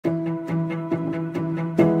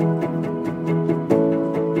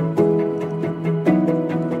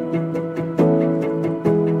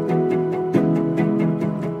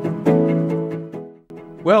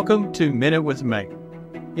Welcome to Minute with Mayor.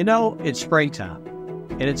 You know, it's springtime,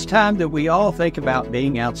 and it's time that we all think about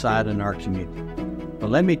being outside in our community. But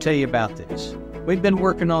let me tell you about this. We've been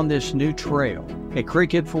working on this new trail at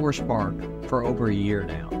Craighead Forest Park for over a year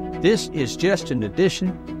now. This is just an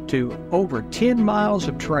addition to over 10 miles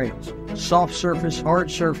of trails, soft surface, hard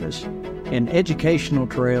surface, and educational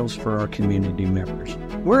trails for our community members.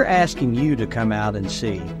 We're asking you to come out and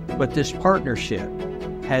see what this partnership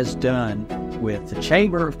has done with the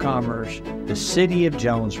Chamber of Commerce, the City of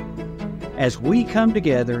Jonesboro, as we come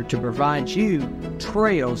together to provide you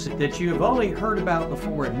trails that you have only heard about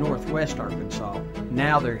before in Northwest Arkansas.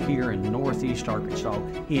 Now they're here in Northeast Arkansas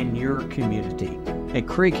in your community at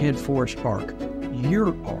Craighead Forest Park,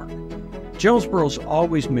 your park. Jonesboro's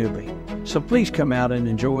always moving, so please come out and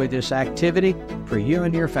enjoy this activity for you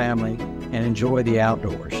and your family and enjoy the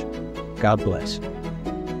outdoors. God bless.